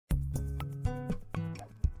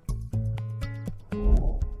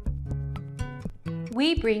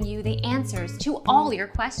We bring you the answers to all your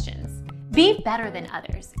questions. Be better than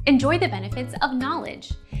others. Enjoy the benefits of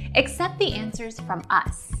knowledge. Accept the answers from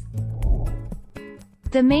us.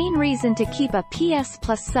 The main reason to keep a PS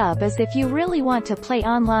Plus sub is if you really want to play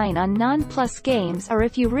online on non-Plus games or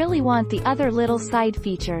if you really want the other little side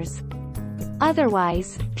features.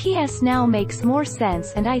 Otherwise, PS Now makes more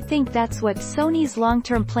sense, and I think that's what Sony's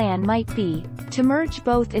long-term plan might be, to merge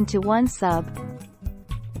both into one sub.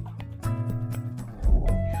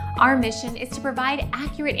 Our mission is to provide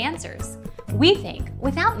accurate answers. We think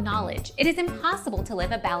without knowledge, it is impossible to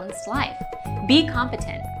live a balanced life. Be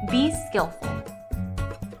competent, be skillful.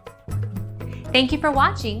 Thank you for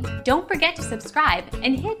watching. Don't forget to subscribe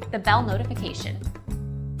and hit the bell notification.